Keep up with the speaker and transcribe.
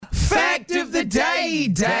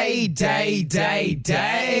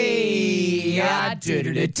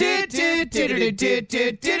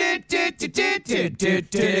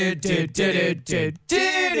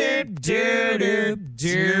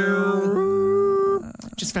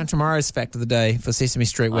Just found tomorrow's fact of the day for Sesame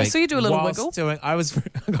Street Week. So you do a little wiggle. I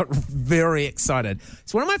got very excited.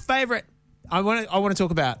 It's one of my favourite. I want to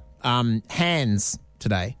talk about hands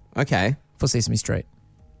today. Okay. For Sesame Street.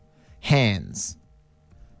 Hands.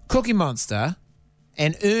 Cookie Monster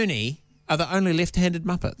and Ernie are the only left-handed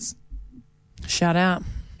Muppets. Shout out.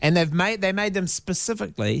 And they made them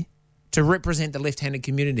specifically to represent the left-handed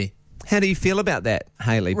community. How do you feel about that,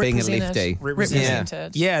 Hayley, being a lefty?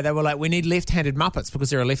 Represented. Yeah, they were like, we need left-handed Muppets because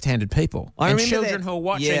there are left-handed people. I and remember children that. who are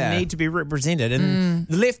watching need to be represented. And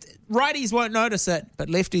the righties won't notice it, but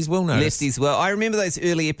lefties will notice. Lefties will. I remember those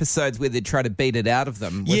early episodes where they'd try to beat it out of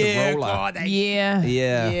them with a roller. God,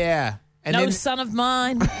 Yeah. And No then, son of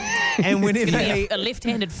mine. and whenever A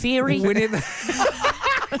left-handed fairy. whenever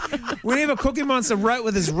Cookie Monster wrote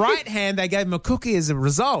with his right hand, they gave him a cookie as a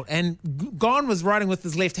result. And Gon was writing with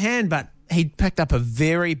his left hand, but he picked up a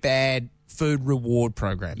very bad food reward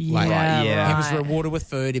program. He was rewarded with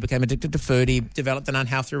food. He became addicted to food. He developed an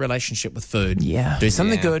unhealthy relationship with food. Yeah. Do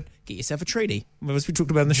something good. Get yourself a treaty. As we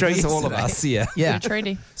talked about in the show yesterday. All of us, yeah. Yeah. Good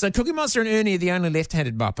treaty. So Cookie Monster and Ernie are the only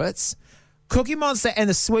left-handed Muppets. Cookie Monster and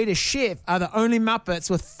the Swedish Chef are the only Muppets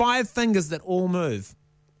with 5 fingers that all move.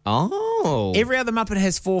 Oh. Every other Muppet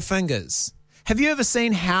has 4 fingers. Have you ever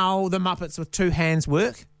seen how the Muppets with 2 hands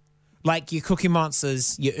work? Like your Cookie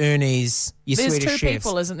Monsters, your Ernies, your There's Swedish 2 Chefs.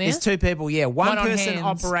 people, isn't there? There's 2 people, yeah. One on person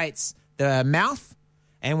hands. operates the mouth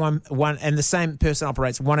and and the same person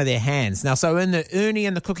operates one of their hands. Now, so in the Ernie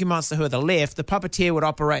and the Cookie Monster who are the left, the puppeteer would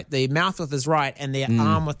operate the mouth with his right and their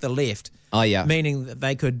arm with the left. Oh, yeah. Meaning that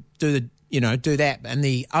they could do that, and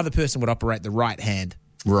the other person would operate the right hand.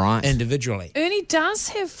 Right. Individually. Ernie does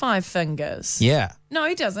have 5 fingers. Yeah. No,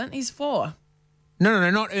 he doesn't. He's 4.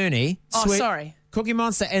 No, not Ernie. Oh, sorry. Cookie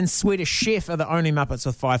Monster and Swedish Chef are the only Muppets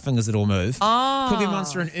with 5 fingers that all move. Oh. Cookie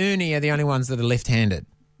Monster and Ernie are the only ones that are left-handed.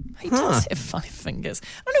 He does have 5 fingers.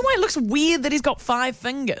 I don't know why it looks weird that he's got 5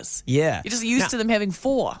 fingers. Yeah. You're just used to them having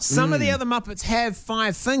 4. Some of the other Muppets have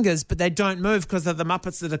 5 fingers, but they don't move because they're the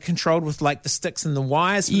Muppets that are controlled with like the sticks and the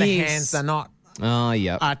wires for the Yes. hands. They're not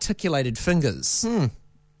articulated fingers.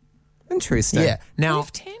 Interesting. Yeah. Now,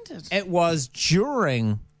 Left-handed. it was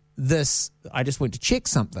during this, I just went to check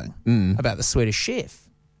something about the Swedish Chef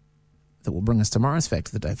that will bring us tomorrow's fact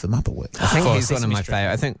of the day for the Muppet Week. I think For he's one of Sesame my Street.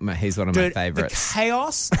 favourites. I think he's one of my Dude, favourites. The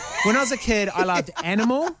chaos. When I was a kid, I loved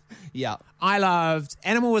Animal. Yeah.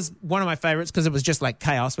 Animal was one of my favorites because it was just like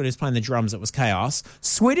chaos. When he was playing the drums, it was chaos.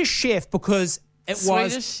 Swedish Chef because it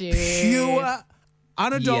was Swedish Chef. pure,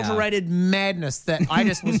 unadulterated madness that I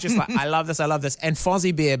just was just like, I love this. And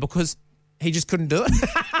Fozzie Bear because he just couldn't do it.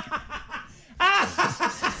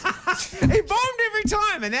 He bombed every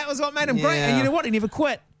time, and that was what made him great. Yeah. And you know what? He never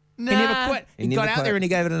quit. Nah. He never quit. He He got never out quit. there and he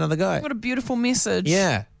gave it another go. What a beautiful message.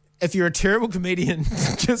 Yeah. If you're a terrible comedian,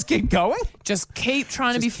 just keep going. Just keep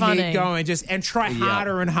trying to be Just funny. keep going. And try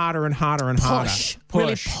harder and harder and harder and harder. Push.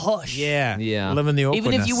 Really push. Yeah. Yeah. Live in the awkwardness.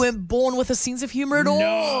 Even if you weren't born with a sense of humour at all.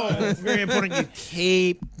 No, it's very important. You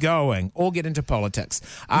keep going or get into politics.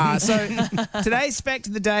 So today's fact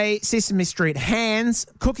of the day, Sesame Street hands.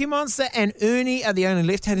 Cookie Monster and Ernie are the only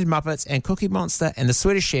left-handed Muppets, and Cookie Monster and the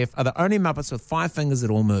Swedish Chef are the only Muppets with 5 fingers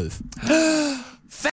that all move.